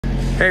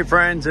Hey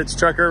friends, it's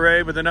Trucker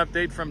Ray with an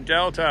update from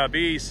Delta,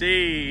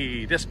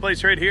 BC. This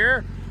place right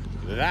here,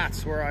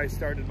 that's where I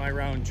started my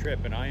round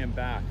trip, and I am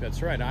back.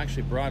 That's right, I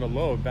actually brought a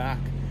load back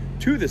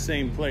to the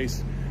same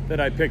place that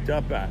I picked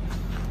up at.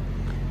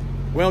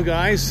 Well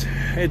guys,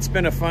 it's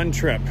been a fun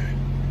trip.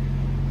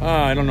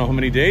 I don't know how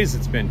many days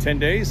it's been, 10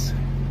 days?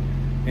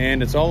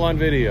 And it's all on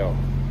video.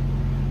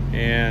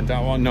 And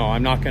well, no,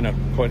 I'm not gonna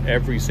put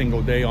every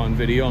single day on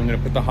video. I'm gonna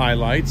put the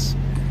highlights,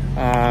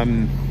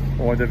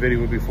 or the video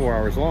will be 4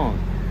 hours long.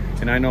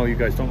 And I know you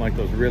guys don't like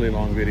those really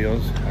long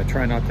videos. I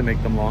try not to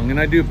make them long, and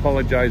I do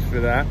apologize for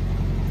that.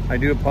 I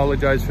do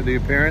apologize for the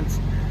appearance.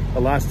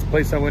 The last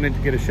place I went in to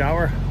get a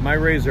shower, my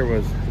razor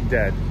was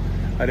dead.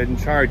 I didn't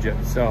charge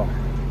it, so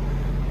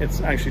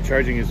it's actually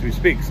charging as we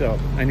speak, so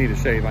I need a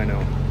shave, I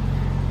know.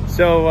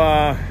 So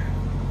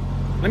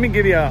let me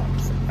give you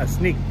a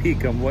sneak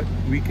peek on what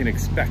we can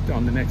expect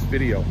on the next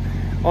video.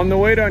 On the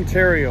way to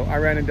Ontario, I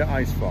ran into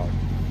ice fog.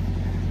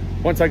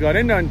 Once I got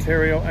into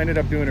Ontario, I ended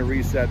up doing a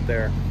reset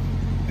there.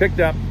 Picked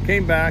up,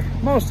 came back,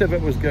 most of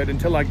it was good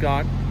until I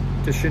got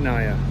to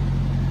Shania,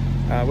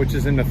 which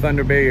is in the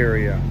Thunder Bay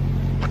area.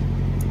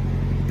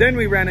 Then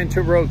we ran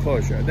into road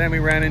closure. Then we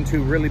ran into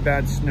really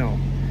bad snow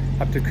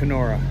up to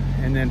Kenora.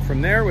 And then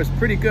from there was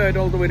pretty good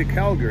all the way to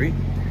Calgary.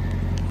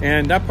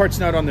 And that part's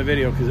not on the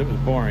video because it was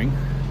boring.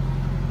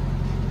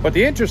 But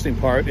the interesting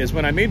part is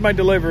when I made my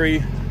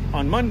delivery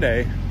on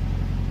Monday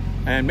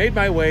and made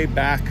my way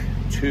back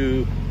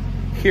to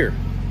here.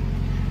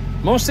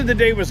 Most of the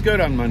day was good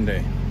on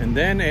Monday, and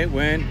then it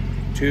went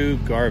to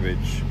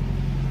garbage.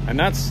 And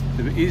that's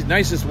the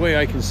nicest way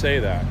I can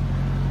say that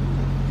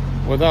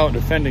without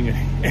offending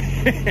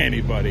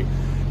anybody.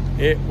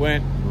 It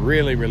went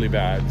really, really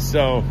bad.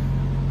 So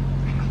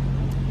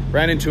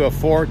ran into a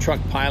 4-truck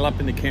pileup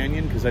in the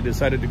canyon because I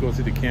decided to go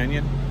through the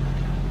canyon.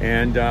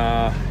 And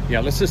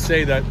yeah, let's just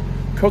say that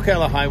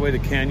Coquihalla Highway, the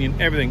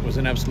canyon, everything was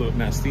an absolute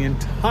mess. The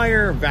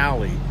entire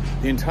valley,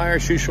 the entire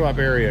Shuswap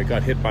area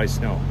got hit by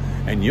snow.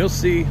 And you'll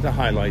see the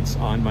highlights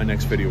on my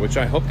next video, which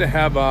I hope to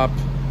have up.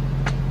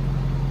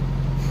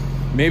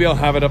 Maybe I'll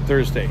have it up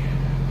Thursday.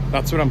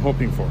 That's what I'm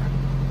hoping for.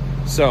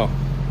 So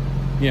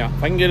yeah,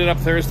 if I can get it up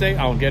Thursday,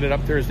 I'll get it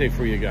up Thursday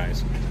for you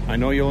guys. I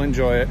know you'll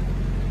enjoy it.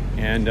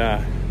 And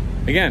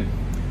again,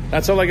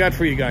 that's all I got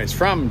for you guys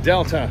from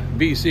Delta,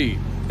 BC.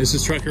 This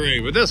is Trucker Ray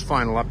with this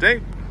final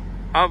update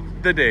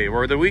of the day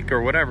or the week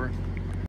or whatever.